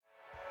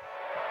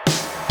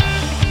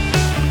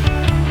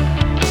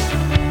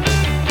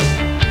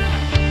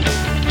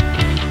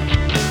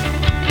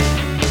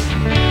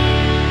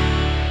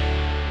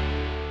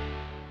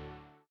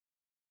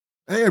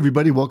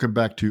everybody. Welcome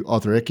back to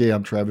Author Eke.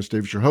 I'm Travis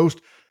Davis, your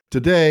host.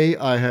 Today,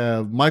 I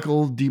have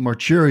Michael de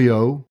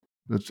Mercurio.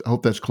 I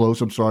hope that's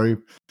close. I'm sorry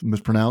to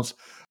mispronounce.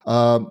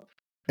 And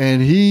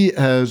he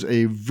has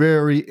a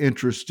very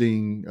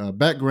interesting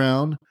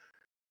background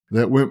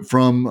that went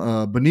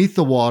from beneath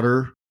the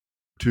water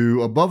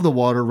to above the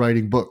water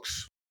writing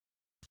books.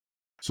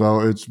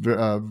 So it's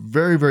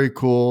very, very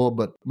cool.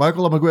 But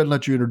Michael, I'm going to go ahead and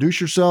let you introduce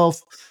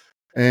yourself,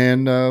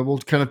 and we'll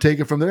kind of take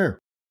it from there.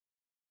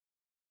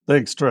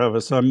 Thanks,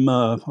 Travis. I'm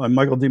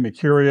Michael de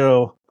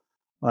Mercurio.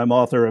 I'm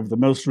author of the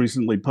most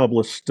recently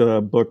published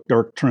book,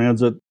 Dark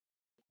Transit.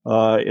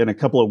 In a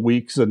couple of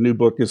weeks, a new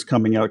book is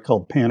coming out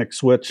called Panic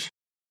Switch,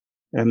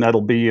 and that'll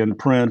be in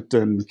print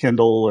and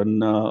Kindle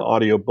and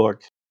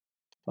audiobook.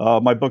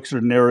 My books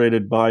are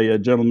narrated by a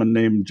gentleman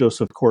named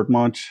Joseph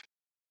Courtemanche,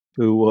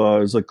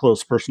 who is a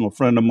close personal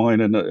friend of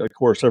mine. And of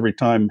course, every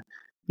time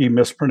he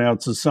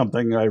mispronounces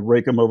something, I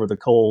rake him over the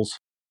coals.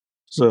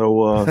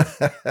 So,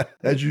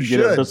 as you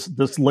should.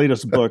 This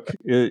latest book,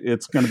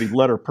 it's going to be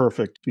letter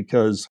perfect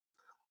because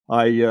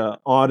I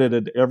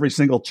audited every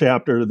single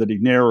chapter that he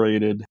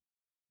narrated,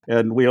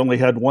 and we only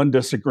had one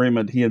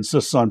disagreement. He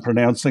insists on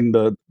pronouncing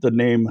the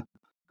name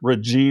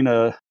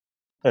Regina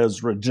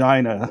as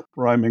Regina,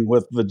 rhyming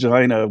with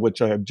vagina,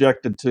 which I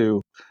objected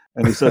to,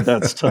 and he said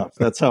that's tough.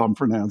 That's how I'm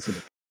pronouncing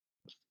it.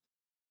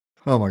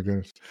 Oh my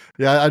goodness!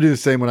 Yeah, I do the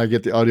same when I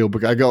get the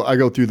audiobook. I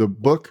go through the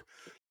book.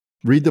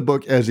 Read the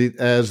book as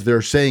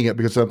they're saying it,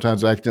 because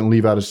sometimes I accidentally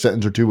leave out a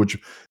sentence or two, which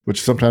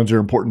sometimes are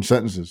important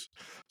sentences.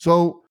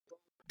 So,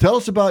 tell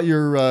us about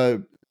your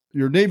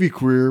Navy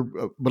career.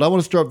 But I want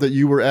to start that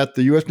you were at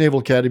the U.S. Naval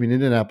Academy in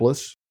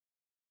Indianapolis,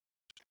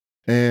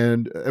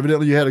 and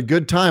evidently you had a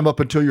good time up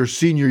until your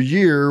senior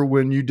year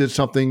when you did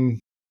something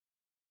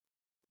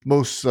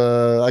most,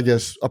 I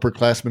guess,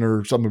 upperclassmen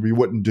or something we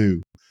wouldn't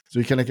do. So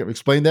you kind of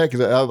explain that,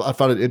 because I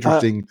found it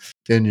interesting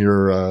in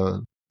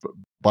your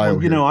bio.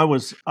 Well,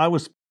 I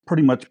was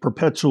pretty much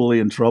perpetually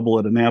in trouble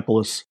at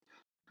Annapolis,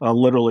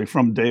 literally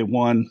from day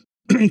one.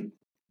 I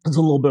was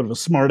a little bit of a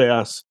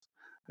smartass,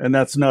 and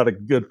that's not a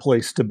good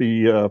place to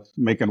be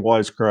making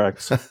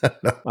wisecracks.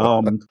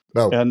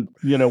 No. And,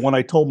 when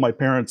I told my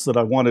parents that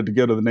I wanted to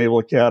go to the Naval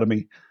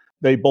Academy,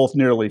 they both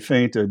nearly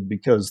fainted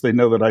because they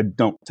know that I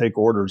don't take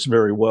orders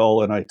very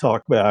well, and I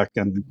talk back,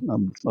 and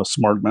I'm a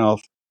smart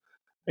mouth.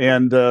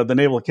 And the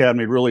Naval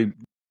Academy really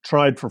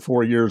tried for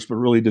 4 years, but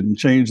really didn't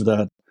change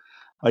that.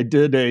 I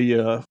did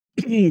a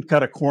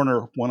cut a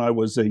corner when I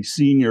was a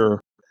senior.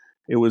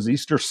 It was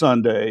Easter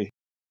Sunday,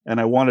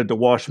 and I wanted to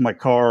wash my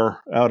car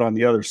out on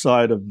the other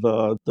side of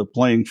the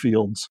playing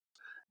fields.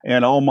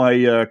 And all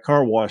my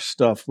car wash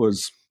stuff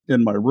was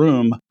in my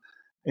room,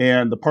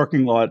 and the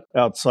parking lot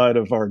outside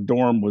of our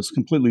dorm was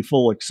completely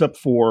full except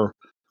for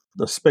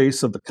the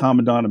space of the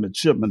commandant and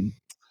midshipman.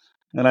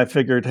 And I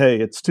figured, hey,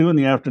 it's 2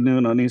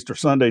 p.m. on Easter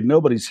Sunday.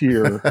 Nobody's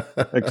here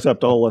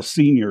except all us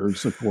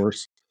seniors, of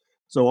course.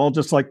 So I'll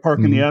just park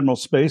in the Admiral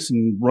space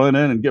and run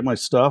in and get my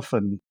stuff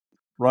and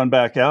run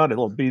back out.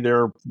 It'll be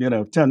there,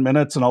 10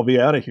 minutes and I'll be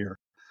out of here.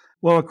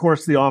 Well, of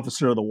course, the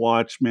officer of the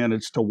watch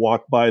managed to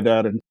walk by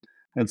that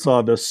and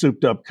saw the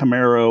souped up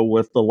Camaro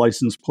with the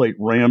license plate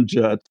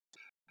Ramjet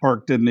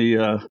parked in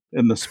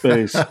the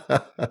space.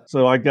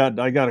 So I got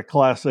a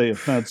Class A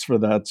offense for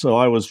that. So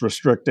I was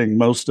restricting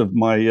most of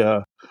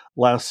my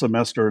last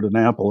semester at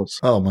Annapolis.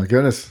 Oh my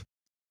goodness!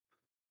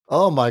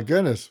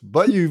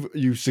 But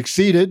you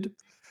succeeded.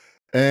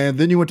 And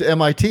then you went to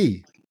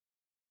MIT.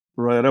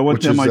 Right. I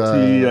went to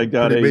MIT. I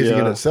got amazing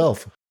in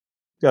itself.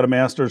 Got a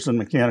master's in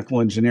mechanical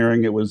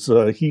engineering. It was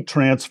heat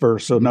transfer,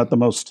 so not the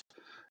most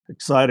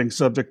exciting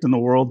subject in the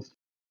world.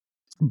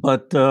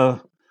 But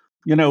it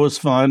was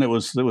fun. It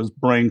was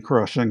brain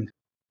crushing.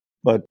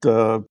 But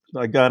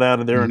I got out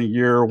of there in a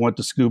year. Went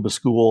to scuba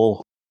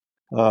school.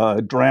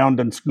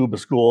 Drowned in scuba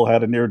school.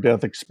 Had a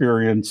near-death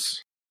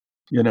experience.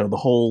 The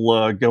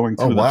whole going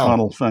through the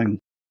tunnel thing.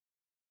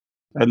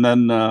 And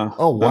then I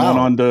went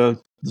on to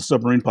the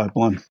submarine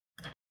pipeline.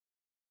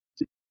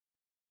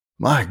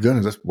 My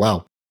goodness,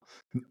 wow.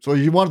 So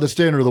you wanted to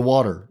stay under the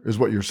water, is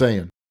what you're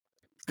saying.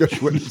 Because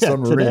you went to the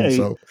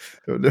submarine.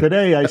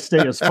 Today I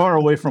stay as far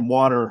away from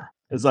water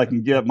as I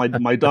can get.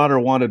 My daughter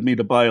wanted me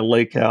to buy a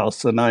lake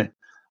house, and I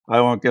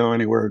won't go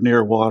anywhere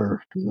near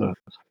water.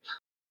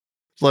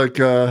 It's like,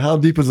 how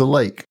deep is the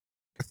lake?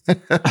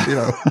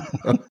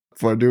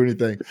 Before I do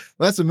anything.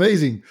 That's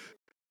amazing.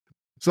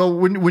 So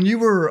when you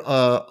were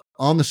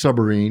on the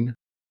submarine,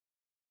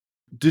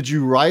 did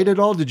you write at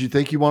all? Did you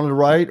think you wanted to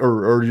write,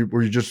 or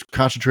were you just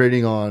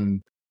concentrating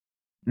on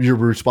your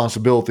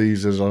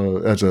responsibilities as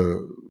a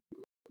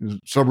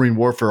submarine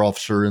warfare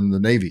officer in the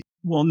Navy?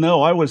 Well,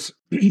 no, I was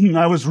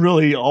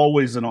really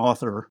always an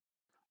author.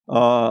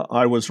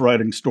 I was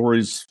writing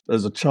stories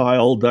as a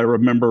child. I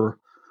remember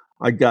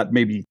I got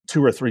maybe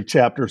 2 or 3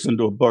 chapters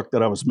into a book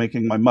that I was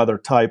making my mother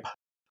type,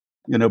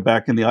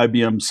 back in the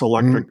IBM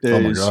Selectric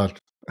days. Oh my God.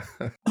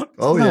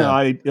 Oh yeah.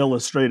 I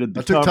illustrated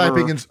the cover.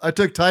 I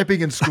took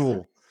typing in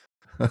school.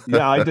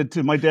 Yeah, I did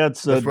too. My dad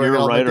said, "You're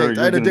a writer. You're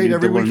going to need to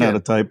learn how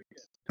to type."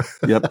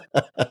 Yep.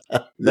 Yeah,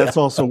 That's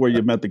also where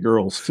you met the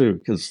girls too,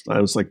 because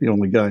I was like the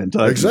only guy in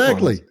typing class.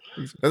 exactly.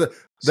 That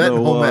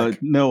and home ec.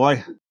 No,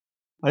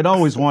 I'd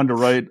always wanted to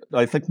write.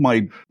 I think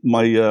I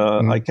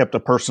Mhm. kept a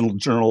personal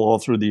journal all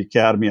through the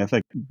academy. I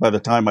think by the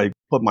time I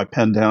put my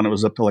pen down, it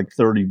was up to like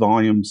 30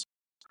 volumes.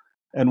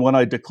 And when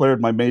I declared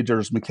my major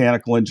as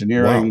mechanical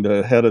engineering, Wow.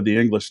 the head of the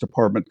English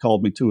department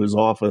called me to his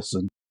office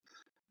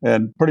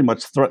and pretty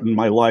much threatened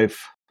my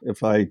life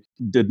if I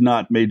did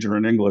not major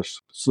in English.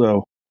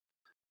 So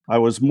I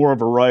was more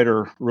of a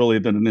writer really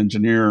than an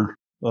engineer.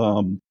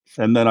 And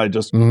then I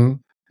just Mhm.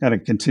 kind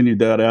of continued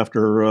that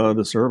after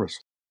the service.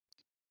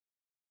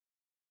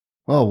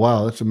 Oh,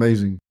 wow, that's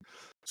amazing.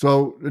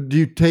 So, do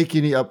you take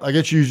any? I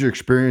guess you use your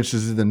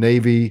experiences in the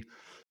Navy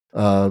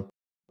uh,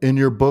 in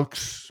your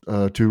books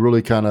to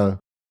really kind of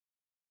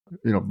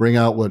bring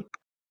out what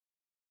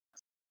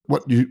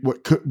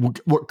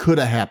could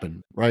have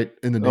happened right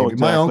in the Oh, Navy.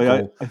 My exactly.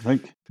 uncle I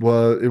think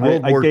was in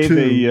World I War gave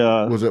II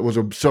a. was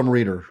a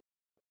submariner.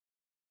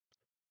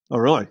 Oh,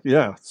 really?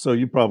 Yeah. So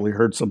you probably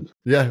heard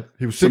Yeah,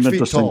 he was some 6 feet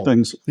interesting tall.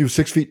 things. He was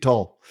 6 feet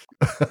tall.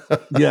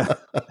 Yeah.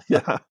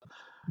 Yeah. Well,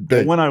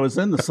 Big. when I was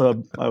in the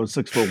sub, I was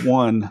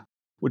 6'1",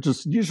 which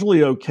is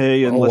usually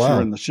okay Oh unless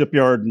you're in wow. the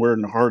shipyard and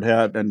wearing a hard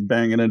hat and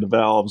banging into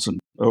valves and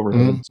Mhm.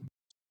 overheads.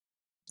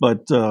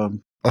 But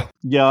Oh,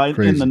 yeah, in the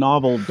crazy.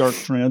 novel Dark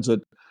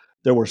Transit,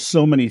 there were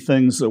so many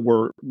things that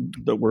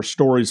were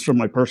stories from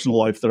my personal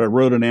life that I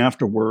wrote an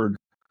afterword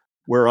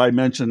where I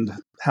mentioned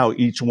how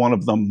each one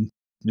of them,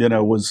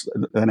 was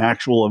an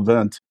actual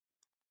event.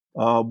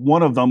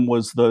 One of them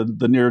was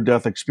the near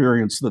death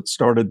experience that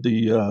started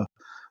the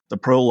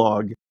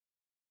prologue,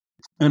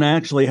 and I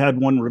actually had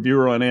one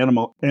reviewer on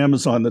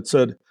Amazon that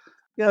said,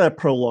 "Yeah, that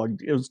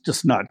prologue, it was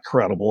just not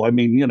credible. I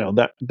mean,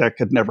 that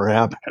could never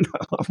happen."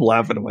 I'm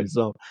laughing to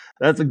myself.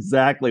 That's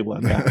exactly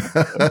what happened.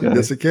 Okay.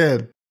 Yes, it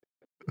can.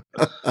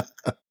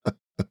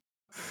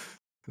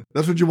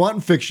 That's what you want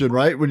in fiction,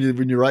 right? When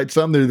you write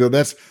something,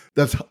 that's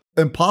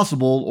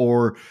impossible,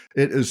 or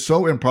it is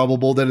so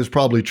improbable that it's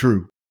probably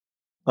true.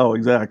 Oh,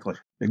 exactly.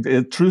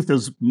 Truth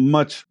is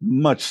much,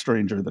 much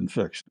stranger than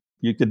fiction.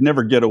 You could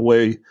never get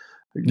away,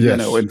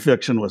 Yes. in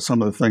fiction with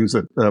some of the things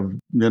that have,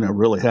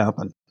 really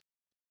happened.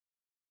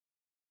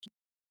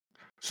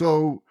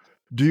 So,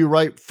 do you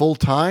write full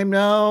time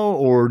now,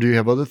 or do you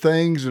have other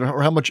things, or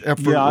how much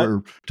effort Yeah,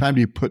 or time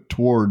do you put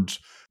towards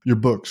your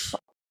books?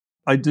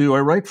 I do. I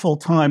write full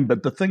time,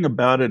 but the thing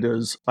about it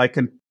is I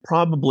can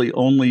probably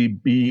only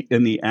be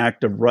in the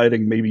act of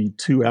writing maybe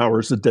 2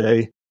 hours a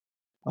day.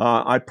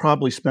 I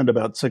probably spend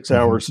about 6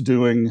 hours Hmm.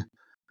 doing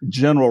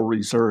general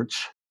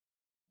research.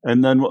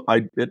 And then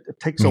it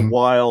takes a Hmm.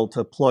 while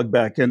to plug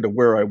back into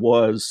where I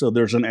was. So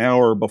there's an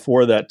hour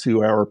before that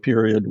 2 hour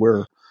period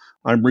where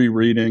I'm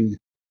rereading.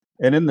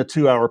 And in the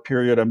 2 hour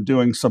period, I'm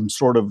doing some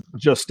sort of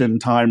just in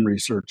time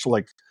research.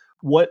 Like,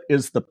 what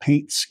is the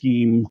paint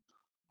scheme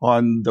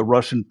on the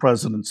Russian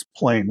president's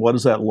plane? What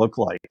does that look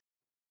like?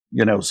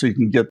 So you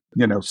can get,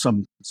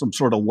 some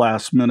sort of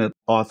last minute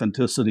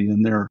authenticity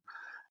in there.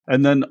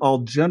 And then I'll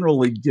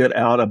generally get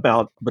out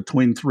about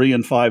between 3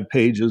 and 5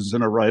 pages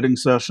in a writing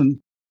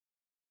session,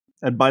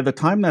 and by the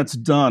time that's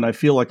done, I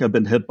feel like I've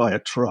been hit by a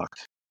truck.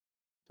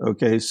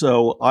 Okay,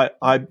 so I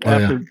Oh yeah.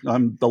 after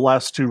the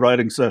last two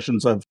writing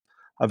sessions,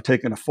 I've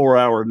taken a 4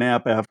 hour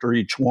nap after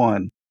each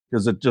one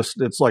because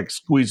it's like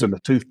squeezing a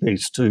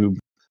toothpaste tube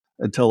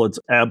until it's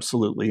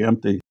absolutely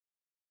empty.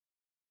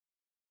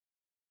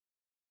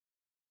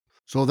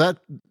 So that,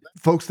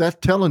 folks, that's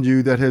telling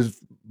you that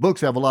his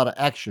books have a lot of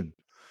action.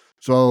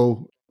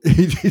 So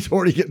he's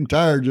already getting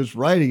tired just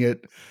writing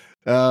it.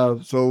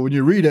 So when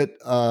you read it,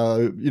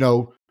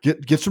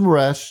 get some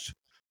rest,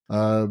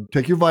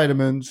 take your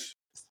vitamins,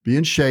 be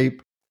in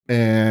shape,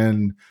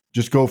 and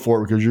just go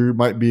for it because you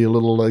might be a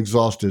little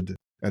exhausted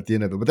at the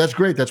end of it. But that's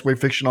great. That's the way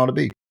fiction ought to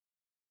be.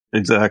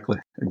 Exactly,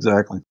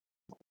 exactly.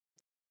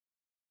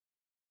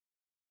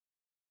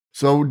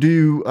 So do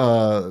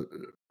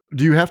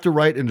you have to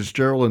write in a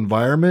sterile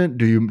environment?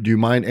 Do you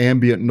mind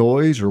ambient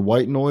noise or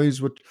white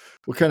noise? What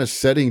kind of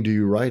setting do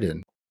you write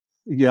in?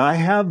 Yeah, I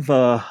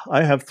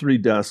have three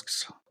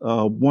desks.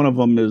 One of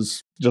them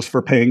is just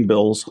for paying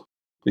bills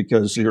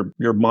because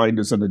your mind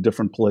is in a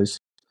different place.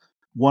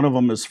 One of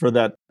them is for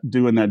that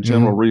doing that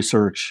general Hmm.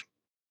 research.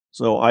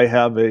 So I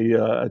have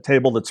a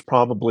table that's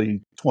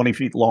probably 20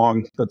 feet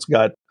long that's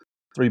got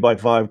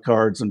 3x5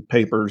 cards and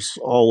papers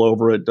all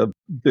over it, a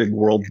big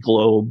world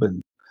globe,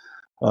 and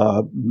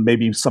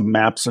maybe some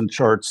maps and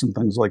charts and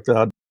things like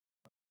that.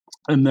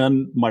 And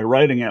then my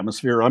writing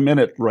atmosphere, I'm in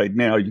it right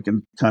now. You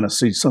can kind of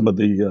see some of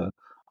the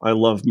I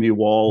love me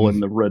wall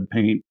and the red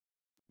paint.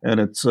 And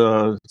it's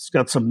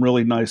got some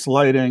really nice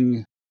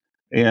lighting,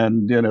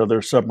 and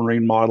there's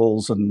submarine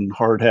models and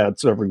hard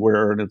hats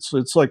everywhere, and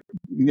it's like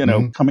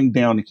Hmm. coming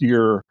down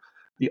here,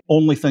 the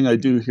only thing I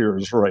do here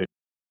is write.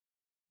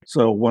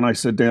 So when I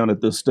sit down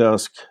at this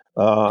desk,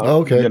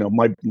 Okay.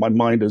 my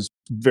mind is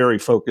very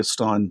focused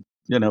on,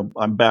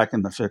 I'm back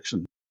in the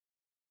fiction.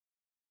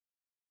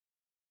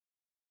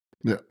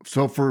 Yeah.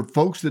 So for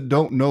folks that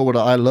don't know what a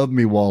I love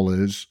me wall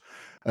is,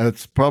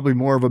 It's probably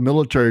more of a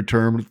military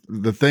term.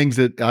 The things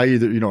that I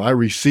either, I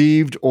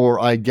received or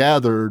I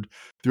gathered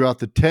throughout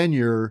the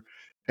tenure.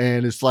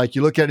 And it's like,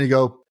 you look at it and you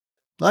go,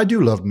 I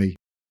do love me.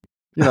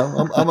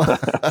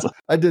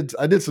 I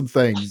did some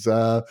things.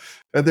 And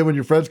then when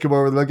your friends come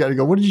over, they look at it and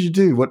go, what did you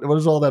do? What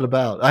is all that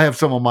about? I have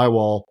some on my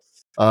wall,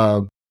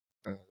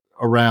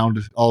 around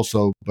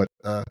also, but,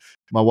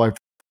 my wife,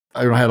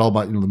 I had all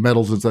my, the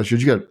medals and such.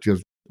 She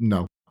goes,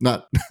 no,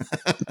 not,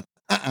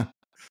 uh-uh.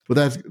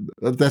 But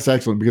that's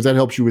excellent because that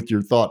helps you with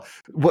your thought.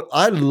 What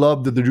I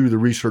love to do the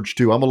research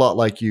too. I'm a lot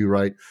like you,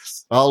 right?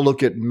 I'll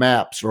look at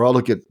maps or I'll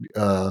look at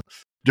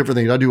different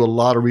things. I do a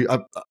lot of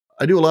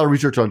I do a lot of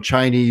research on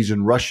Chinese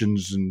and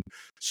Russians and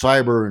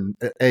cyber and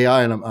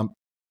AI, and I'm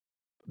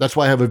that's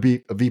why I have a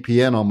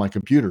VPN on my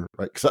computer,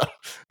 right? Because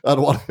I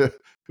don't want to.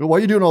 Why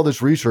are you doing all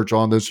this research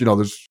on this?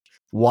 This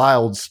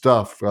wild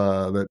stuff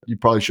that you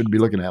probably shouldn't be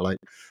looking at. Like,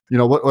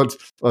 what's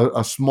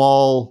the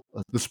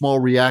small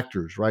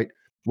reactors, right?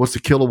 What's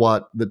the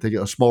kilowatt that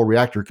a small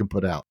reactor can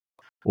put out,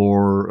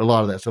 or a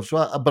lot of that stuff.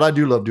 So, but I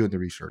do love doing the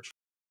research.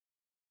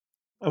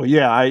 Oh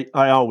yeah,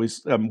 I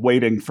always am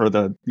waiting for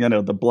the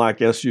the black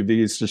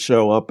SUVs to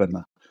show up and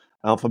the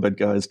alphabet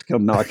guys to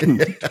come knocking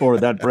for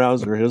that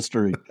browser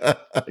history.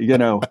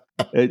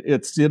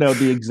 It's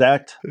the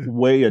exact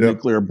way a Yep.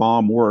 nuclear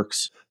bomb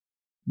works.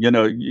 You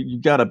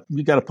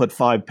gotta put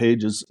 5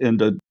 pages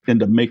into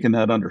making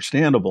that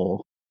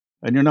understandable,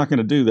 and you're not going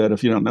to do that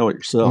if you don't know it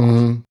yourself.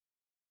 Mm-hmm.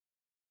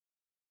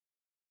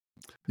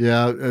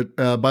 Yeah.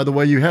 By the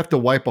way, you have to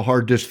wipe a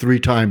hard disk 3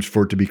 times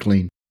for it to be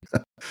clean.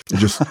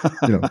 Just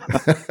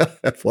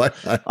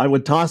I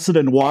would toss it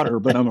in water,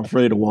 but I'm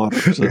afraid of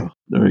water. So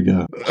there you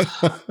go.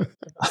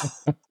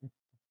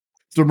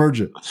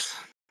 Submerge it.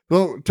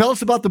 Well, tell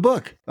us about the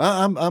book.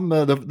 I'm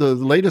the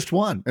latest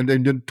one, and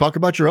then talk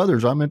about your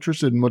others. I'm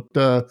interested in what.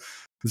 It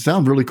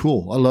sounds really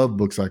cool. I love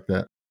books like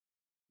that.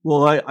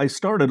 Well, I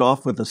started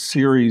off with a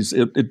series.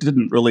 It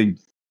didn't really.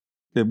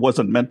 It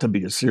wasn't meant to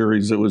be a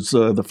series. It was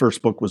the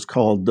first book was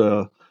called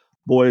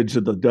Voyage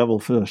of the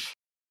Devilfish,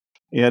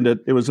 and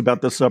it was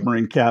about the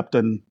submarine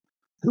captain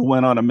who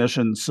went on a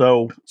mission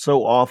so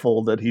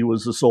awful that he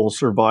was the sole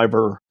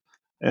survivor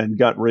and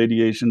got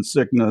radiation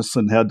sickness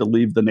and had to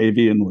leave the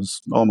Navy and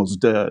was almost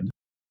dead.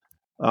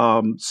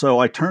 So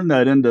I turned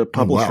that into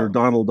publisher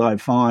Donald I.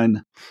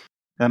 Fine,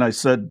 and I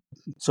said,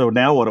 "So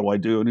now what do I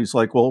do?" And he's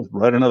like, "Well,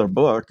 write another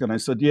book." And I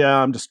said,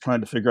 "Yeah, I'm just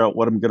trying to figure out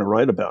what I'm going to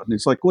write about." And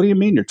he's like, "What do you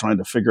mean you're trying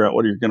to figure out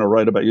what you're going to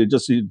write about? You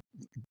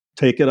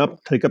take up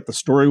the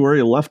story where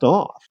you left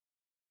off."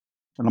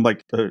 And I'm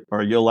like,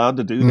 "Are you allowed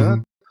to do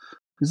that?"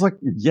 He's like,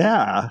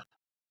 "Yeah."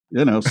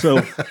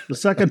 So the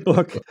second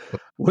book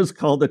was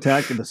called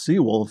Attack of the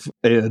Seawolf.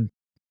 And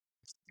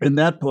in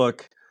that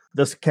book,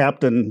 this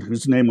captain,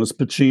 whose name was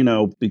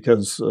Pacino,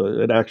 because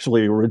it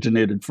actually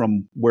originated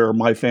from where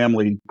my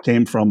family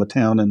came from, a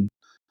town in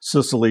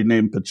Sicily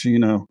named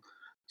Pacino.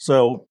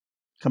 So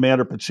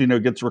Commander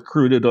Pacino gets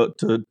recruited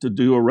to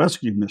do a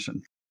rescue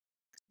mission.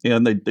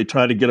 And they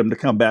try to get him to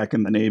come back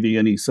in the Navy.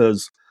 And he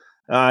says,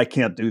 I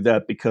can't do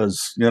that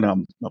because,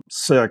 I'm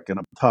sick and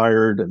I'm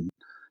tired and,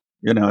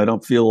 I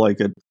don't feel like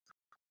it.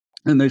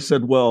 And they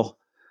said, well,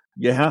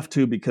 you have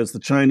to because the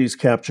Chinese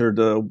captured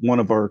one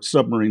of our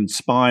submarines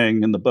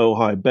spying in the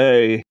Bohai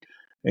Bay,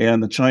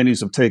 and the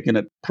Chinese have taken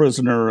it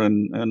prisoner,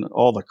 and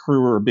all the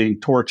crew are being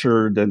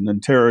tortured and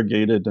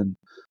interrogated, and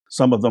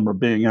some of them are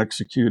being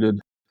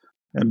executed.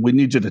 And we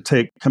need you to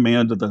take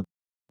command of the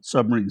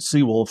submarine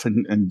Seawolf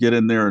and get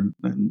in there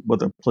and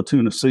with a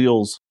platoon of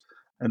SEALs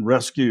and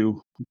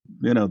rescue,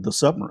 the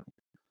submarine.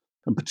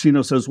 And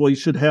Pacino says, well, you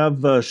should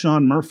have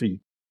Sean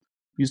Murphy.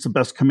 He's the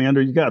best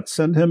commander you got.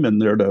 Send him in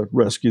there to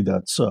rescue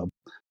that sub.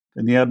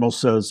 And the admiral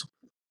says,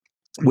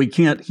 we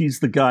can't. He's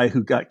the guy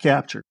who got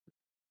captured.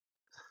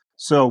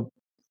 So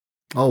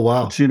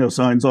Pacino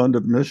signs on to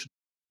the mission.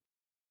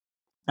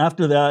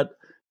 After that,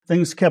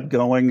 things kept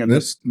going, and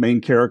this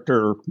main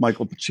character,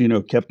 Michael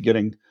Pacino, kept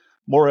getting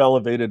more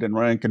elevated in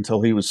rank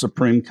until he was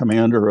supreme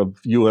commander of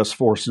U.S.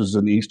 forces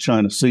in the East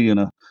China Sea in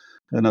a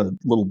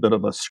little bit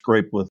of a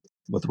scrape with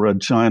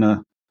Red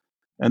China.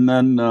 And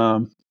then,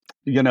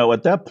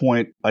 at that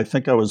point, I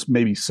think I was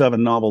maybe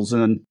 7 novels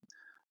in,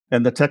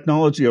 and the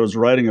technology I was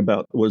writing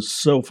about was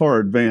so far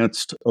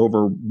advanced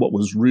over what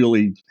was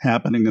really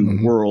happening in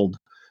the world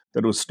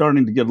that it was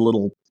starting to get a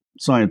little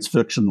science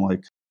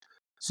fiction-like.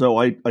 So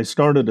I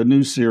started a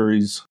new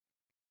series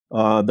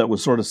that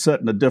was sort of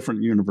set in a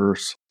different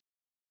universe.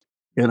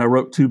 And I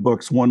wrote 2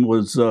 books. One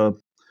was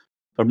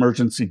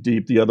Emergency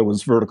Deep. The other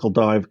was Vertical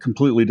Dive,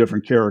 completely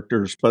different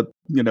characters. But,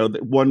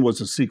 one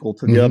was a sequel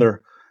to the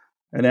other.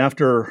 And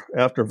after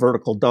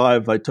Vertical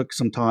Dive, I took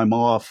some time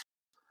off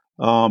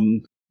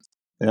and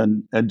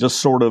just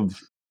sort of,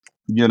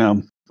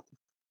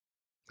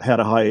 had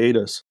a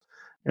hiatus.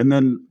 And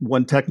then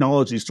when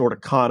technology sort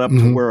of caught up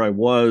to where I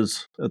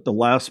was at the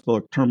last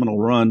book, Terminal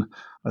Run,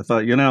 I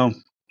thought,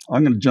 I'm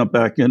going to jump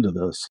back into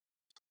this.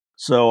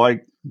 So I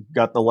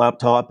got the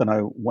laptop and I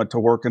went to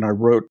work and I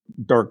wrote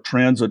Dark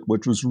Transit,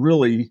 which was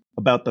really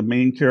about the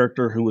main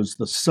character who was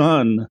the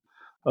son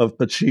of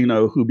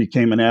Pacino, who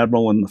became an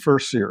admiral in the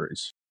first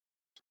series.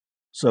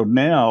 So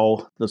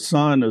now the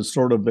son is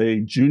sort of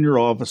a junior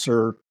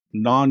officer,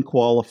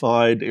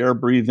 non-qualified,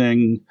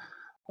 air-breathing,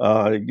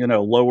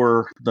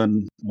 lower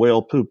than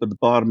whale poop at the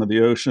bottom of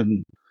the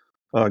ocean,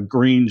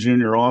 green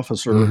junior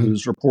officer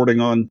who's reporting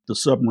on the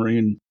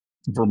submarine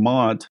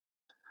Vermont.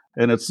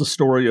 And it's the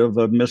story of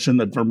a mission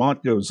that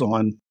Vermont goes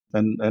on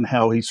and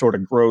how he sort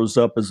of grows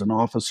up as an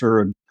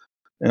officer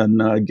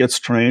and gets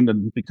trained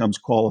and becomes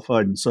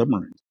qualified in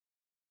submarines.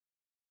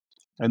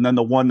 And then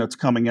the one that's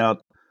coming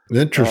out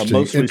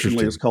most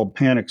recently is called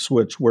Panic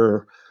Switch,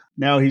 where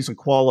now he's a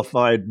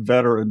qualified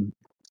veteran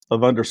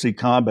of undersea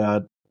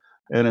combat.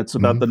 And it's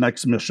about the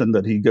next mission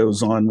that he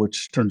goes on,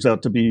 which turns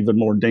out to be even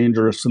more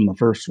dangerous than the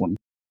first one.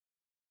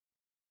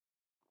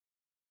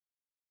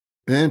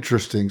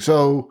 Interesting.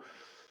 So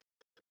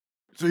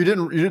you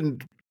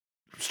didn't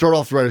start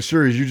off to write a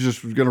series. You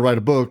just was going to write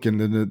a book, and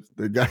then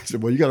the guy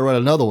said, "Well, you got to write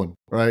another one,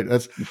 right?"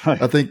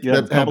 I think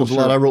that happens a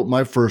lot. I wrote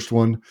my first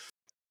one.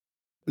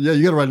 Yeah,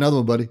 you got to write another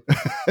one, buddy.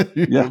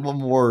 One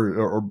more,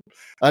 or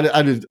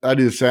I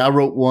did say I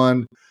wrote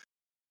one,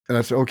 and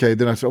I said, okay.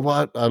 Then I said,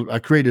 well, I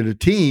created a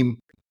team.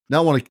 Now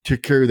I want to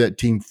carry that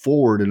team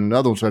forward in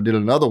another one. So I did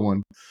another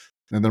one,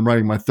 and then I'm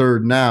writing my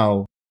third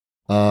now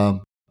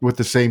with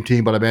the same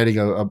team, but I'm adding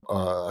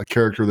a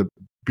character that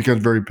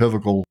becomes very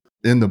pivotal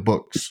in the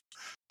books.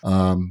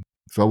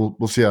 So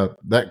we'll see how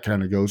that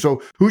kind of goes.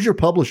 So who's your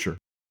publisher?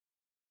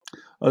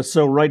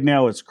 So right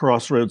now it's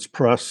Crossroads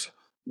Press,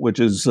 which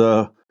is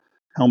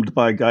helmed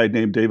by a guy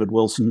named David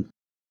Wilson.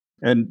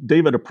 And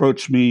David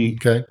approached me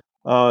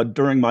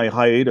during my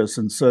hiatus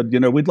and said,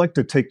 we'd like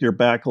to take your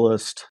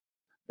backlist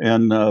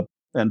and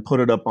put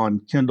it up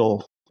on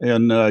Kindle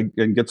and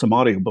get some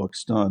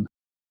audiobooks done.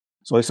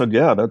 So I said,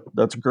 yeah,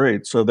 that's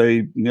great. So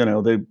they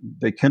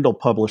Kindle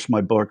published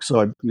my book. So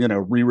I,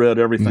 reread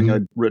everything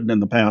I'd written in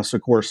the past.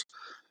 Of course,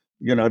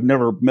 I've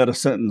never met a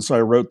sentence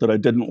I wrote that I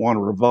didn't want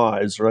to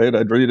revise, right?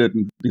 I'd read it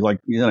and be like,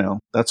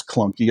 that's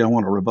clunky. I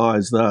want to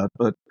revise that.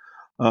 But,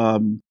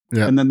 and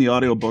then the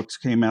audiobooks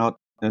came out.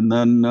 And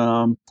then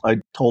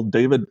I told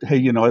David,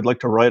 hey, I'd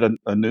like to write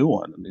a new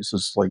one. And he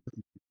says, like,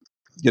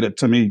 get it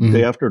to me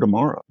day after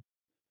tomorrow.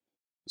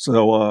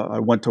 So I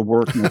went to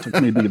work, and it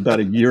took maybe about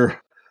a year,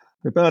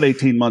 about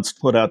 18 months to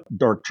put out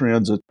Dark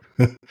Transit.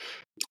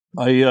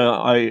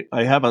 I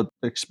have an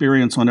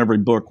experience on every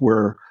book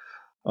where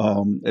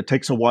it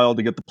takes a while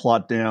to get the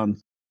plot down,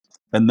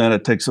 and then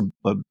it takes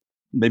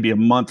maybe a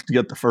month to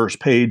get the first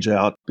page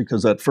out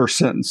because that first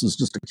sentence is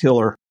just a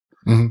killer.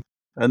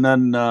 And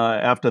then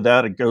after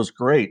that, it goes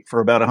great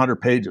for about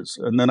 100 pages.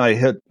 And then I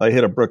hit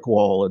a brick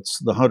wall. It's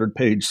the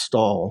 100-page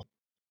stall.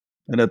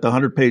 And at the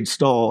 100-page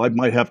stall, I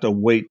might have to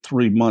wait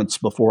 3 months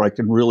before I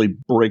can really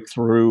break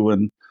through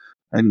and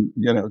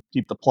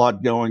keep the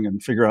plot going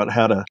and figure out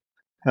how to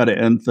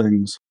end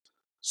things.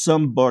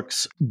 Some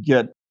books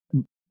get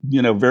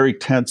very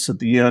tense at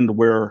the end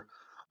where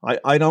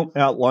I don't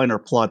outline or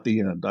plot the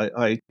end.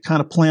 I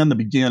kind of plan the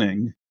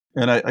beginning,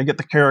 and I get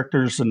the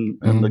characters and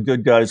the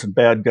good guys and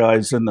bad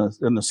guys in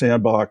the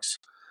sandbox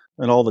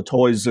and all the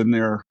toys in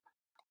there.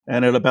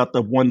 And at about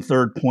the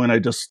 1/3 point, I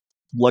just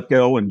let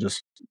go and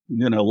just,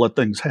 let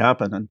things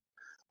happen. And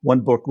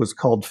one book was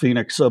called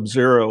Phoenix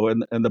Sub-Zero,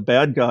 and the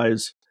bad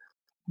guys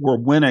were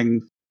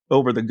winning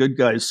over the good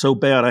guys so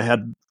bad I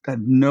had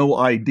no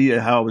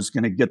idea how I was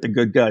going to get the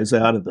good guys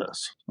out of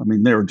this. I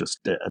mean, they were just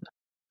dead.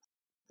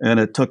 And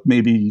it took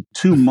maybe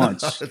 2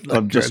 months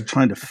of just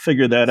trying to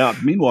figure that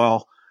out.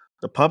 Meanwhile,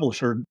 the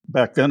publisher,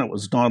 back then it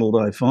was Donald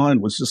I. Fine,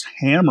 was just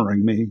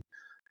hammering me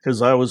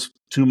because I was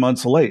 2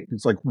 months late.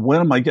 It's like, when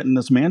am I getting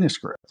this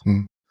manuscript?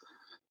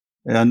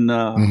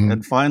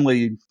 And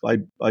finally,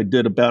 I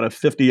did about a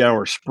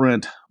 50-hour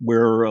sprint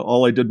where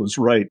all I did was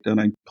write,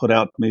 and I put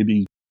out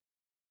maybe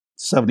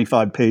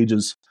 75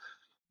 pages,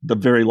 the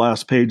very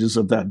last pages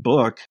of that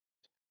book,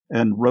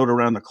 and wrote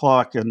around the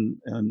clock,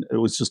 and it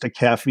was just a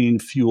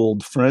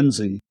caffeine-fueled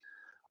frenzy.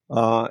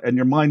 And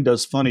your mind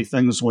does funny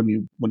things when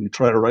you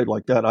try to write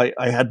like that.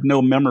 I had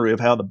no memory of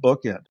how the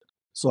book ended.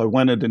 So I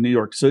went into New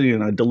York City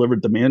and I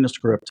delivered the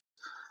manuscript.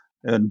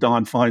 And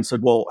Don Fine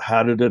said, well,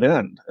 how did it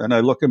end? And I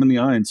look him in the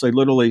eye and say,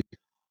 literally,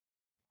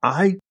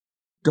 I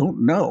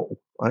don't know.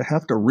 I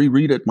have to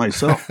reread it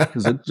myself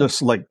because it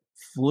just like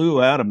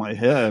flew out of my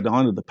head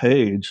onto the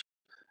page.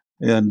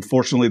 And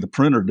fortunately, the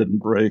printer didn't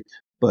break.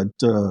 But,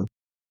 I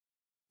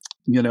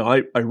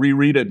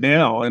reread it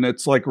now, and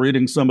it's like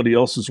reading somebody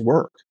else's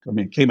work. I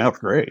mean, it came out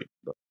great.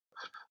 But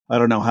I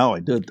don't know how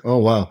I did. Oh,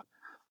 wow.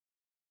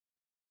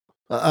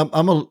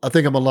 I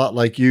think I'm a lot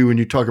like you when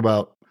you talk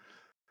about,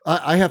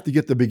 I have to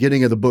get the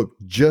beginning of the book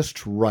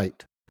just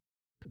right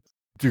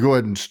to go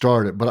ahead and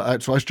start it.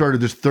 But so I started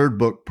this third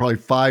book probably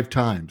 5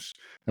 times,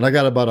 and I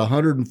got about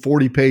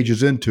 140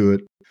 pages into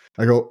it.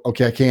 I go,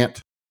 okay,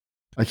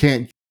 I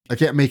can't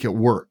make it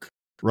work.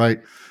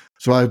 Right.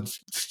 So I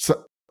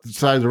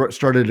decided to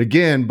start it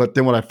again. But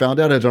then what I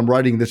found out as I'm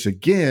writing this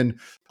again,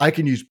 I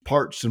can use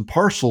parts and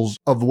parcels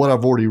of what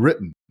I've already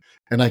written,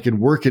 and I can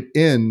work it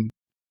in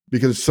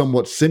because it's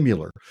somewhat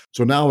similar.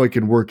 So now I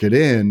can work it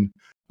in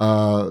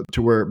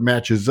to where it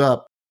matches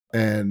up.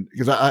 And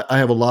because I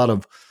have a lot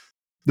of,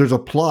 there's a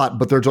plot,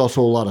 but there's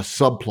also a lot of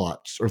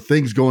subplots or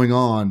things going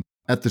on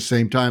at the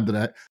same time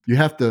that you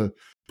have to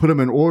put them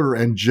in order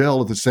and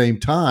gel at the same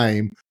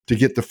time to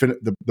get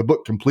the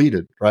book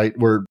completed, right?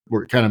 Where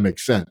it kind of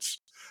makes sense.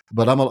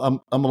 But I'm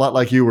a lot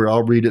like you, where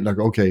I'll read it and I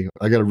go, okay,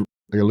 I gotta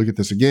look at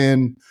this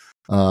again.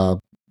 And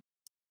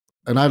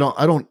I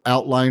don't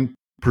outline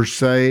per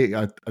se.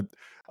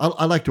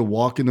 I like to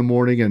walk in the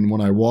morning, and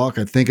when I walk,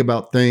 I think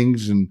about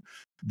things, and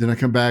then I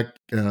come back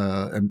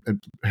and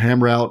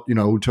hammer out,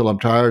 until I'm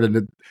tired.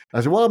 And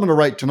I said, well, I'm going to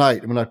write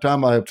tonight. And when I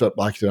time I up,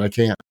 like I said, I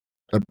can't.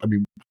 I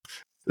mean,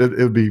 it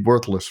would be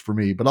worthless for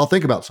me. But I'll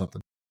think about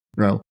something,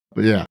 But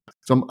yeah,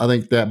 I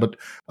think that. But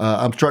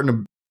I'm starting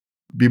to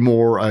be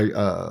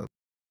more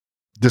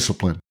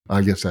disciplined.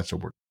 I guess that's a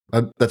word.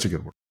 That's a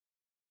good word.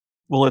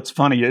 Well, it's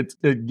funny.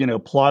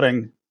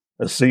 Plotting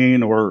a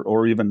scene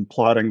or even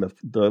plotting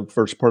the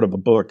first part of a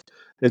book,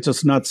 it's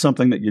just not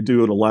something that you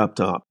do at a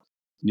laptop.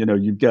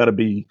 You've got to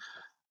be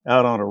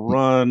out on a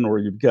run, or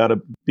you've got to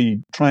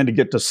be trying to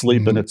get to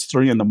sleep, and it's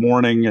 3 a.m,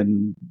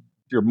 and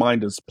your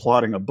mind is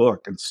plotting a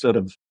book instead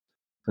of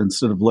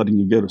letting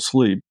you go to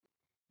sleep.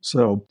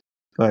 So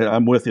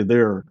I'm with you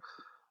there.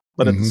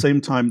 But at the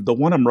same time, the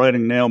one I'm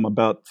writing now, I'm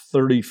about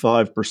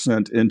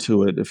 35%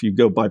 into it. If you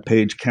go by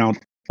page count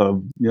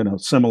of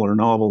similar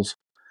novels,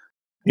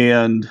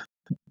 and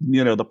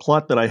the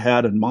plot that I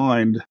had in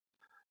mind,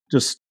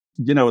 just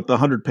at the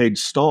 100-page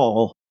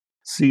stall,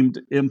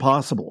 seemed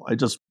impossible.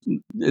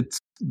 It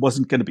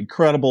wasn't going to be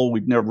credible.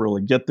 We'd never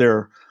really get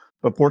there.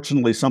 But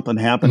fortunately, something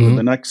happened in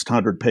the next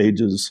 100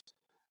 pages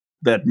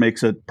that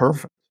makes it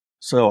perfect.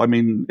 So I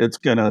mean, it's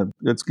gonna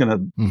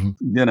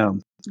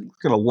land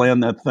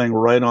that thing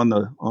right on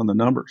the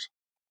numbers.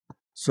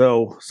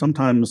 So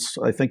sometimes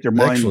I think your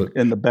mind Excellent.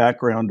 in the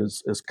background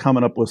is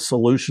coming up with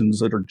solutions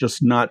that are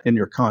just not in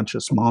your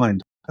conscious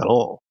mind at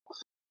all.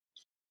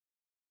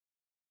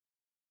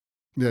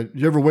 Yeah,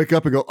 you ever wake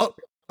up and go, "Oh,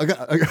 I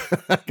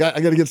got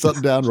to get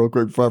something down real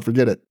quick before I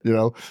forget it."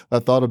 I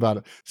thought about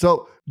it.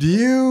 So,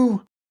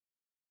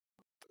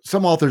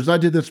 some authors, I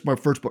did this in my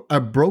first book. I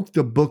broke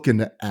the book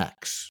into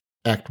acts: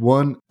 Act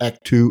 1,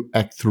 Act 2,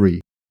 Act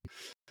 3,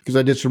 because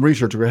I did some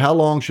research. How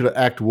long should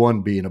Act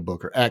 1 be in a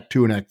book, or Act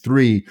 2 and Act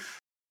 3?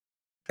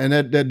 And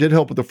that did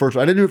help with the first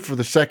one. I didn't do it for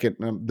the second.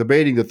 I'm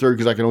debating the third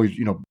because I can always,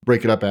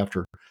 break it up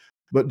after.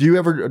 But do you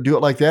ever do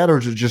it like that, or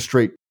is it just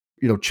straight,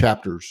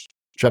 chapters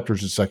and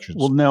sections?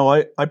 Well, no,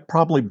 I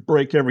probably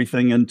break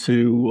everything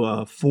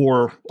into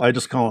 4. I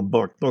just call them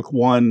book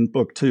 1,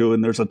 book 2,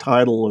 and there's a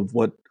title of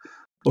what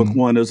book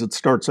 1 is. It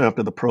starts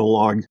after the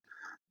prologue,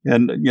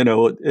 and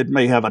it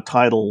may have a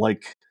title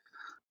like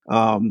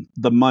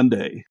The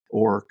Monday,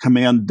 or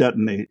Command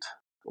Detonate,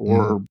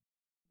 or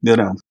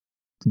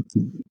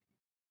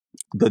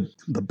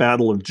the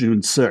Battle of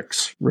June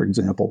 6, for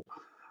example.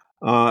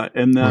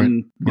 And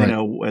then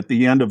at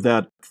the end of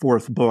that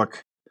 4th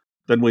book,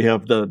 then we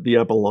have the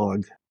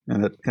epilogue,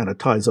 and it kind of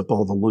ties up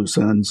all the loose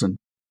ends and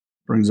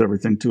brings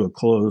everything to a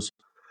close.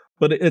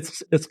 But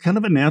it's kind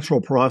of a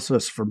natural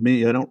process for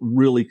me. I don't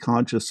really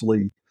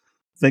consciously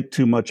think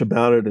too much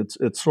about it.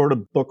 It's sort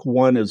of, book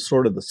 1 is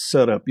sort of the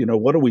setup.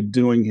 What are we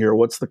doing here?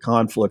 What's the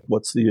conflict?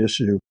 What's the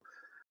issue?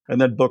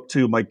 And then book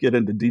 2 might get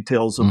into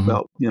details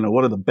about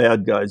what are the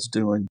bad guys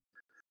doing,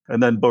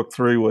 and then book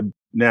 3 would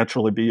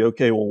naturally be,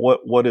 okay, well,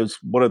 what are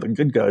the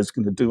good guys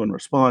going to do in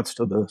response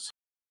to this?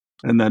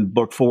 And then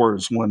book 4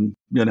 is when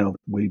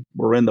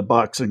we're in the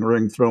boxing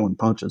ring throwing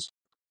punches.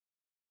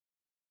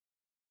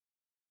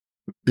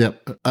 Yeah,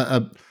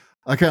 I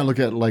kind of look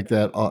at it like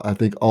that. I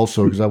think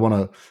also because I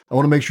want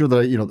to make sure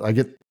that I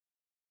get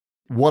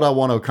what I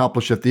want to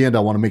accomplish at the end.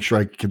 I want to make sure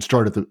I can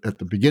start at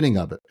the beginning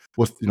of it.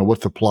 What's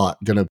the plot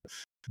going to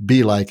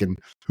be like, and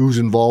who's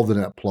involved in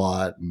that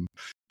plot, and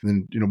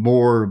then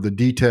more of the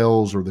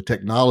details or the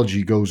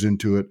technology goes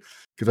into it.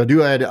 Because I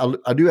do add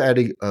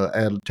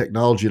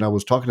technology. And I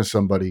was talking to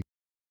somebody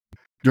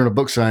during a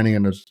book signing,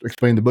 and I was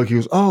explaining the book. He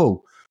goes,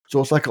 "Oh,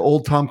 so it's like an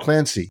old Tom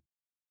Clancy."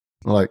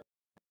 I'm like,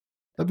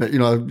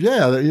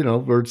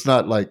 where it's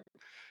not like,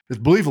 it's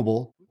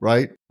believable,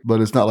 right?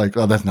 But it's not like,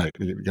 oh, that's not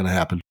going to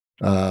happen.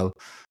 So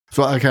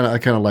I kind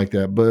of like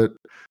that. But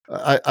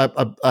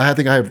I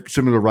think I have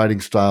similar writing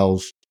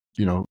styles,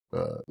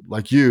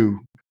 like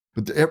you.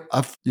 But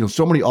I've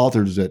so many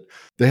authors that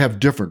they have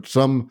different.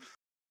 Some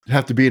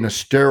have to be in a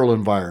sterile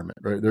environment,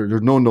 right?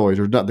 There's no noise.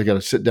 There's not. They got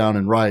to sit down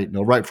and write. And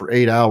they'll write for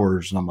 8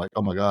 hours, and I'm like,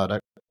 oh my god, I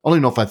don't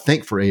even know if I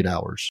think for 8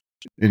 hours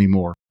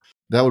anymore.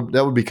 That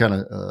would be kind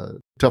of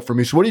tough for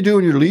me. So what do you do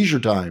in your leisure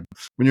time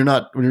when you're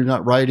not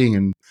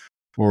writing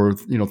or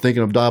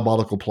thinking of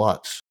diabolical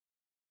plots?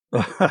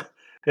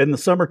 In the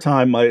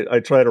summertime, I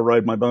try to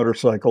ride my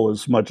motorcycle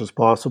as much as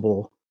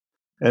possible,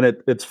 and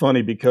it's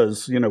funny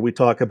because we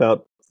talk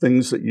about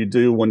things that you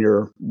do when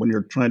you're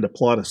trying to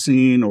plot a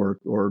scene or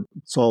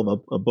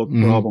solve a book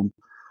problem.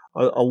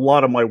 A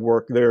lot of my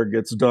work there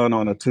gets done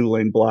on a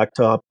 2-lane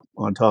blacktop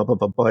on top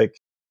of a bike.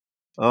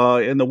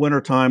 In the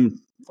wintertime,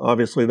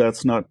 obviously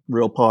that's not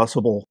real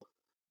possible.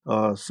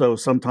 So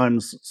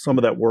sometimes some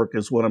of that work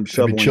is when I'm It'd be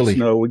shoveling chilly.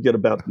 snow. We get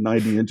about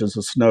 90 inches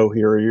of snow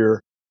here a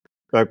year.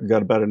 In fact, we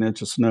got about an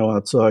inch of snow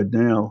outside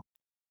now.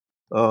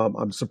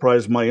 I'm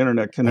surprised my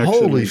internet connection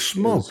Holy is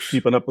smokes.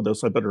 keeping up with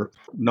this. I better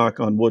knock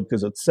on wood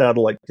because it's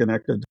satellite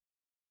connected,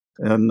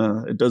 and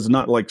it does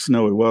not like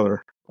snowy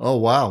weather. Oh,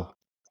 wow.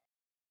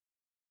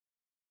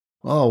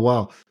 Oh,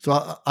 wow.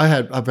 So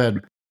I've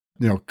had,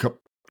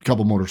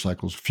 couple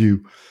motorcycles,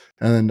 few.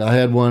 And I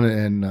had one,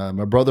 and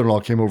my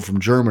brother-in-law came over from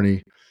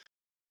Germany,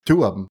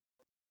 two of them.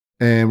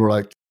 And we're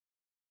like,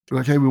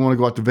 hey, we want to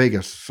go out to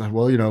Vegas. So,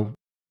 well,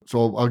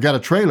 so I got a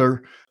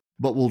trailer,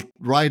 but we'll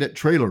ride it,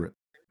 trailer it,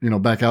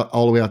 back out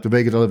all the way out to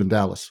Vegas. I live in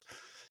Dallas.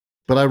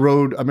 But I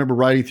remember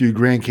riding through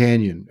Grand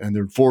Canyon and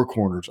there were four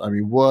corners. I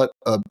mean,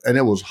 and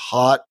it was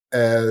hot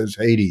as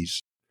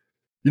Hades.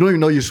 You don't even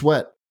know you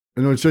sweat.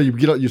 And then so you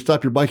get up, you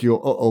stop your bike, you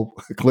go, oh,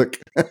 click.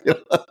 I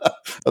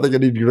think I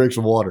need to drink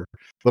some water.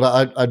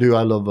 But I do.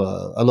 I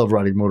love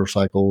riding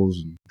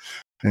motorcycles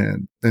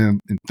and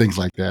things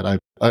like that.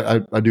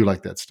 I do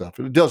like that stuff.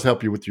 It does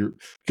help you with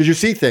because you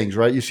see things,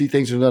 right? You see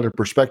things in another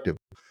perspective.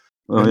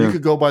 Oh, And you yeah,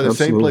 could go by the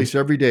same absolutely. place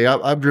every day.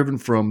 I've driven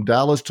from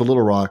Dallas to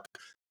Little Rock.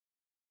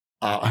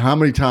 How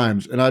many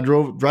times? And I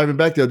driving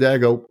back the other day. I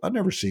go, I've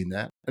never seen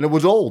that, and it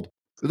was old.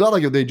 It's not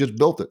like they just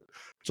built it.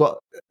 So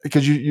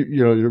because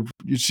you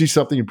see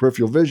something in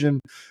peripheral vision,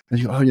 and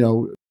you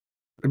go,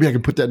 maybe I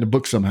can put that in the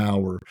book somehow,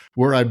 or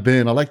where I've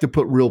been. I like to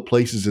put real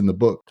places in the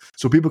book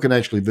so people can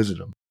actually visit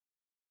them.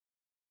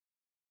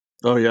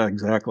 Oh, yeah,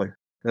 exactly.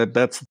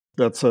 That's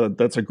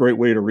a great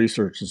way to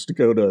research, is to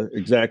go to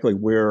exactly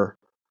where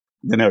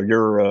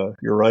you're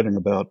writing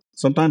about.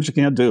 Sometimes you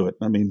can't do it.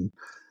 I mean,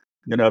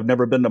 I've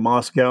never been to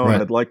Moscow, and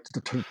Right. I'd like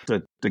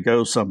to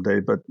go someday,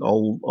 but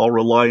I'll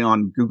rely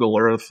on Google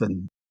Earth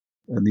and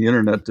the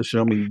internet to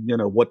show me,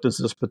 what does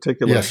this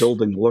particular Yes.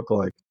 building look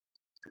like.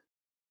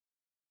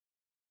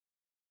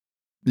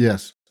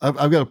 Yes.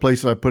 I've got a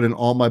place that I put in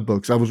all my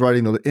books. I was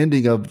writing the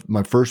ending of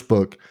my first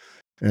book,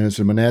 and it's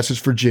in Manassas,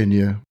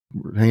 Virginia,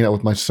 hanging out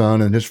with my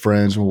son and his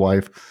friends and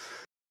wife.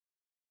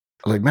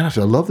 I'm like, man, I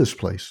said, I love this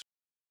place.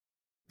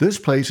 This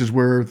place is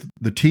where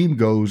the team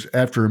goes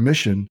after a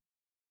mission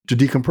to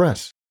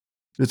decompress.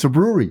 It's a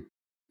brewery.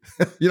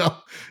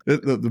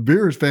 The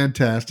beer is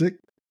fantastic.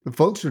 The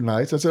folks are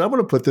nice. I said, I'm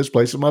going to put this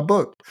place in my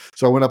book.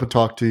 So I went up and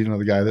talked to,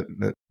 the guy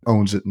that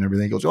owns it and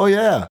everything. He goes, oh,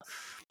 yeah.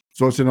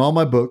 So it's in all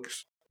my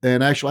books.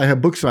 And actually, I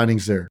have book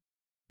signings there.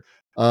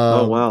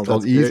 Oh, wow,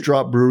 Called that's great.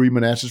 Eavesdrop Brewery,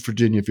 Manassas,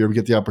 Virginia, if you ever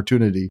get the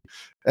opportunity.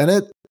 And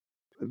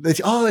they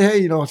say, oh,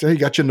 hey, I say, hey,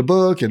 got you in the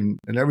book and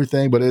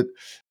everything. But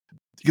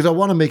because I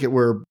want to make it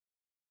where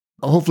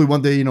hopefully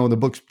one day, when the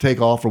books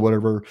take off or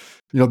whatever,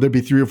 there'd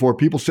be 3 or 4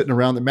 people sitting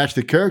around that match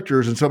the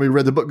characters, and somebody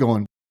read the book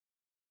going,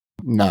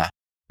 nah,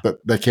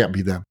 that can't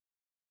be them,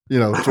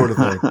 sort of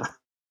thing.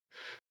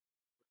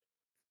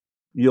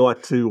 You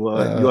ought to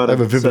I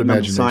have a vivid send them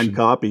a signed imagination.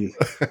 copy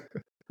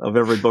of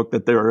every book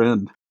that they're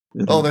in.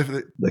 Oh,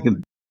 They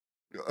can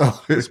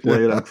oh,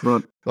 display it out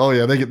front. oh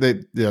yeah, as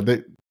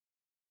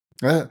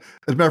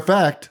a matter of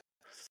fact,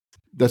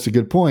 that's a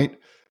good point.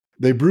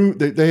 They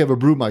have a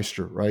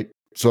brewmeister, right?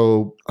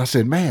 So I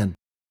said, man,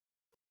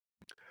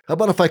 how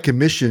about if I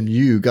commission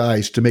you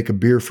guys to make a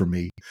beer for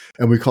me,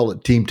 and we call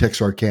it Team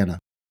Texarkana,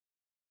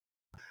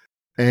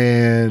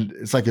 and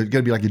it's going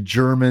to be like a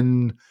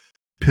German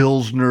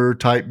Pilsner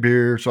type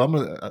beer.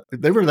 So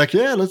they were like,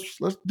 yeah, let's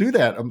do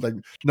that. I'm like,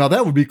 now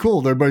that would be cool.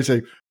 Everybody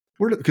say,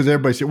 because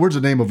everybody say, where's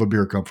the name of a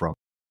beer come from?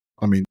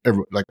 I mean,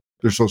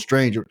 they're so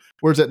strange.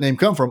 Where's that name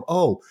come from?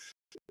 Oh,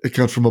 it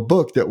comes from a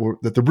book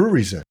that the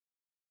brewery's in.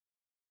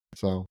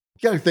 So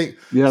you got to think.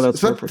 Yeah, that's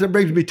So perfect. that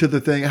brings me to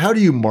the thing. How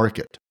do you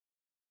market?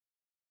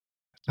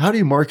 How do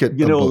you market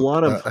a A book?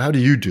 lot of How do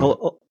you do it?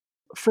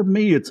 for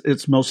me,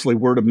 it's mostly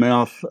word of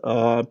mouth.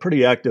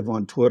 Pretty active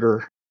on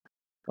Twitter,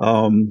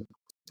 um,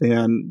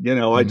 and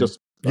Mm-hmm. I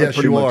Yes,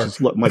 pretty you much are.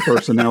 just let my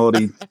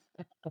personality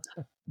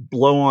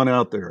blow on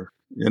out there,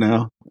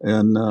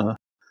 and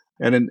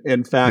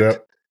in fact,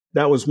 Yep.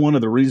 that was one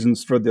of the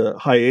reasons for the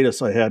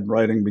hiatus I had in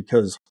writing,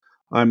 because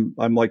I'm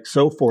like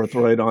so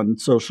forthright on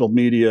social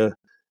media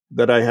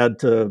that I had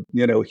to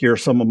hear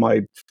some of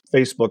my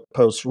Facebook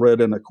posts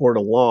read in a court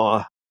of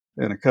law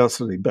in a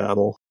custody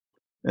battle,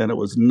 and it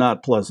was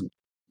not pleasant.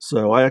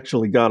 So I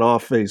actually got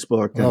off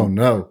Facebook Oh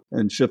no.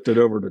 and shifted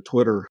over to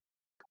Twitter.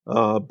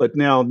 But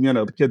now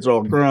the kids are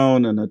all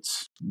grown, and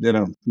it's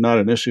not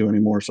an issue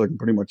anymore, so I can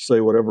pretty much say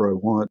whatever I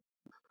want.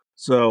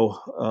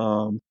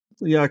 So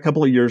yeah, a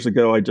couple of years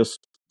ago, I just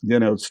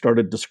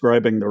started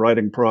describing the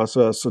writing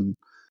process and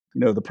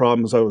the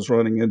problems I was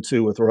running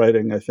into with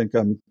writing. I think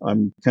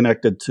I'm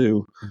connected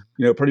to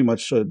pretty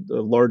much a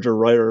larger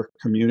writer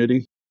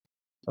community.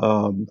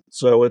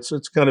 So it's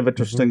kind of Mm-hmm.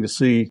 interesting to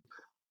see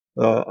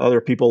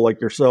other people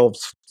like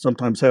yourselves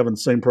sometimes having the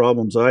same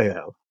problems I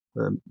have,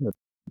 and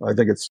I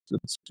think it's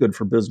good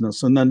for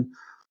business. And then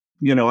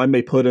I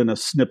may put in a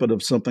snippet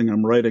of something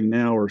I'm writing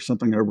now or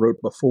something I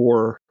wrote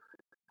before.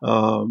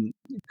 um,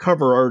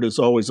 Cover art is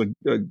always a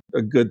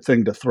good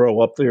thing to throw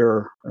up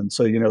there and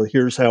say,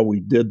 here's how we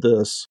did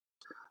this.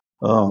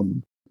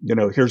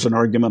 here's an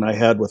argument I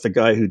had with the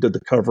guy who did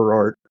the cover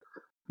art.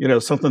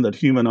 Something that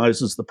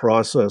humanizes the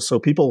process, so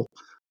people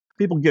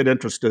get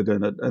interested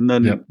in it, and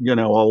then Yep.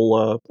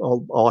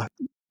 I'll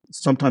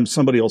sometimes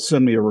somebody will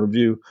send me a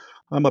review.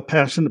 I'm a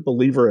passionate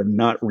believer in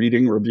not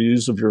reading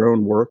reviews of your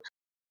own work,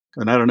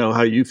 and I don't know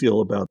how you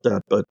feel about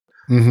that, but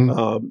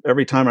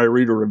every time I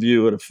read a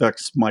review, it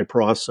affects my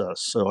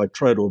process, so I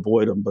try to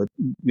avoid them. But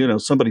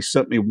somebody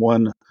sent me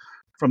one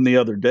from the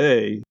other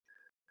day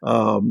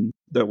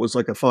that was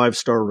like a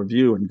 5-star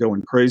review and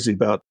going crazy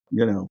about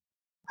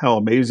how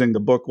amazing the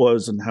book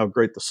was and how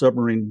great the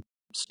submarine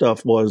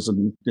stuff was,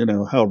 and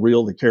how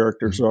real the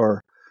characters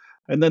are.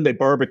 And then they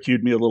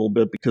barbecued me a little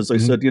bit because they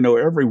said,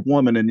 every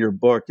woman in your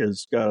book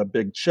has got a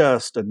big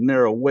chest and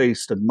narrow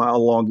waist and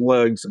mile long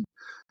legs and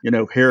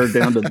hair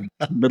down to the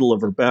middle of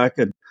her back.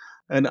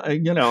 And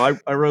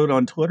I wrote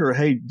on Twitter,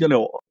 hey,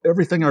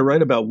 everything I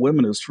write about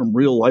women is from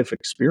real life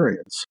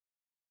experience.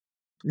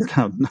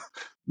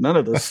 None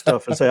of this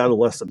stuff is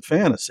adolescent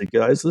fantasy,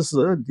 guys. This is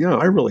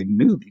I really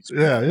knew these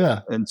people. Yeah.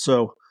 And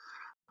so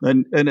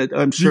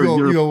I'm sure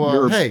you go,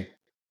 you're hey,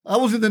 I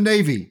was in the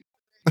Navy.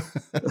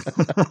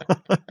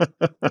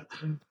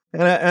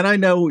 and I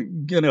know,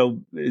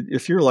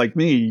 if you're like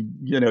me,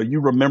 you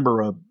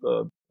remember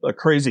a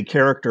crazy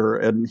character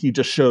and he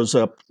just shows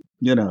up,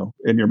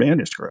 in your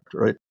manuscript,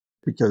 right?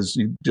 Because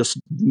you just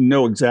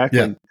know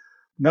exactly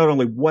not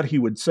only what he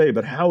would say,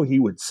 but how he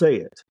would say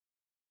it.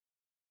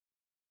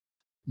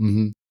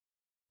 Mm-hmm.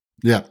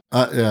 Yeah.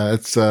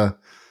 It's,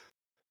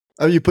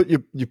 you put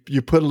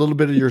a little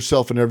bit of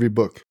yourself in every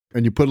book,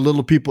 and you put a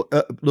little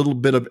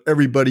bit of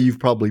everybody you've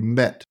probably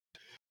met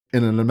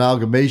in an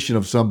amalgamation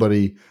of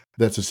somebody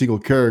that's a single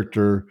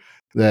character.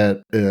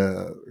 That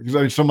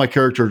because some of my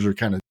characters are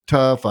kind of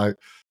tough. And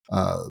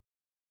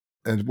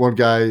one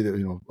guy,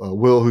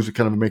 Will, who's a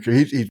kind of a maker.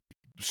 He's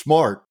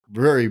smart,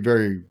 very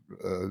very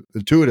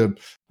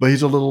intuitive, but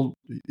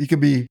he can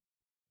be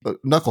a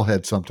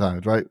knucklehead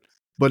sometimes, right?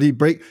 But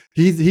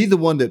he's the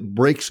one that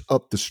breaks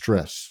up the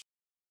stress.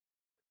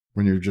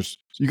 When you got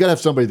to have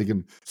somebody that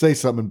can say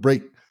something and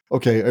break.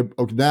 Okay,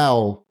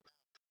 now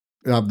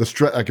the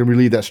stress. I can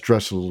relieve that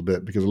stress a little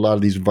bit because a lot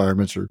of these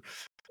environments are,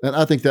 and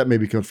I think that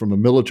maybe comes from a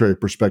military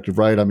perspective,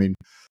 right? I mean,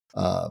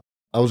 I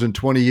was in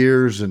 20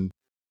 years, and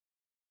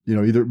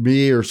either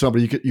me or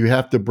somebody, you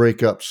have to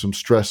break up some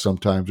stress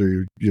sometimes,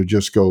 or you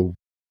just go,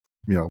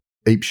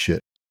 ape shit,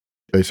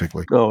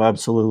 basically. Oh,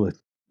 absolutely.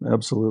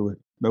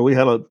 No, we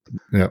had a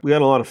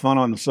lot of fun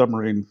on the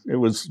submarine. It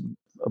was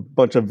a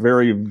bunch of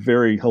very,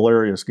 very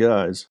hilarious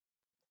guys.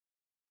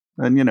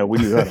 And, we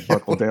knew how to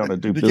buckle down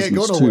and do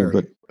business too.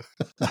 But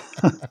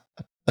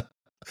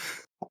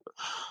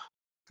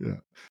yeah.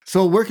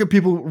 So where can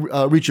people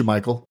reach you,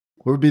 Michael?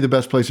 Where would be the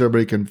best place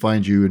everybody can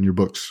find you and your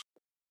books?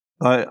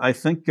 I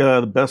think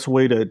the best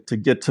way to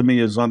get to me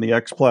is on the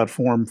X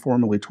platform,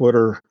 formerly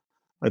Twitter.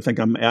 I think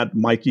I'm at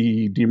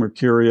Mikey de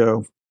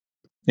Mercurio.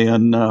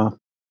 And, my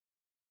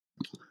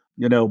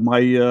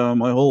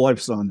whole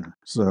life's on there.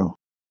 So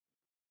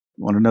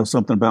want to know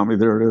something about me,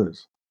 there it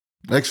is.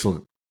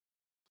 Excellent.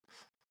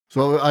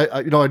 So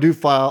I do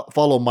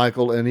follow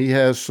Michael, and he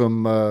has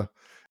some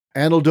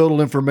anecdotal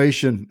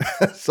information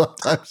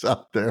sometimes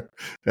out there,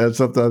 and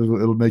sometimes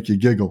it'll make you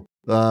giggle.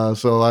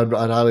 So I'd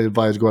highly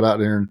advise going out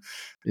there and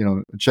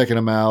checking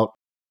him out.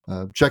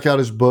 Check out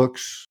his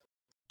books,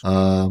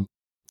 and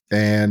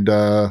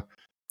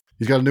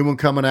he's got a new one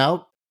coming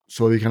out.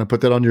 So you kind of put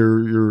that on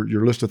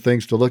your list of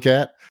things to look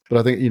at. But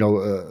I think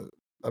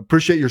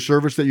appreciate your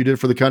service that you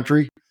did for the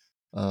country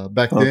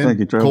back then. Thank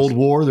you, Travis. Cold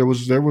War.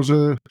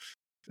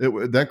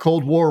 That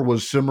Cold War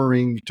was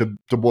simmering to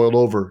boil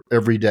over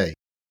every day.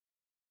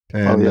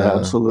 And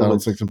absolutely. I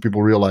don't think some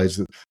people realize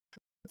that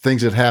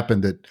things had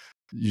happened that,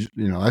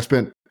 I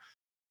spent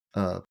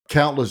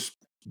countless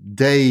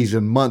days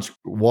and months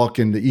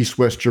walking the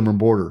east-west German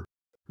border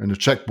and the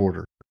Czech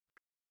border.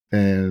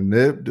 And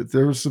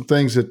there were some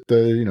things that,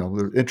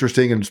 they're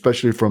interesting, and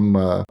especially from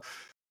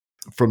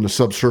the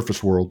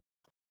subsurface world.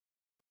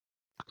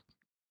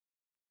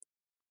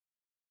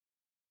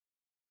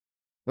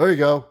 There you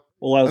go.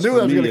 Well, I knew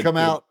that was going to come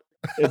out.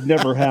 It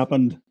never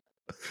happened.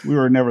 We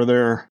were never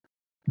there.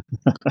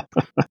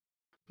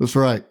 That's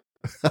right.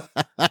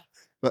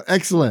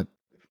 Excellent.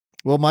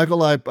 Well,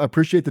 Michael, I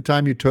appreciate the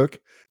time you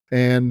took,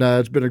 and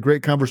it's been a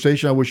great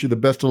conversation. I wish you the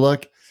best of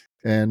luck.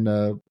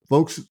 And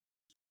folks,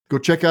 go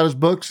check out his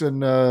books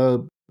and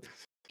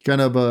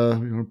kind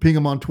of ping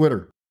him on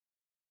Twitter.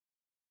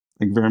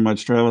 Thank you very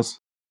much,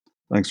 Travis.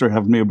 Thanks for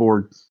having me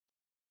aboard.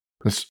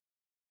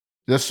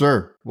 Yes,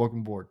 sir. Welcome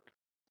aboard.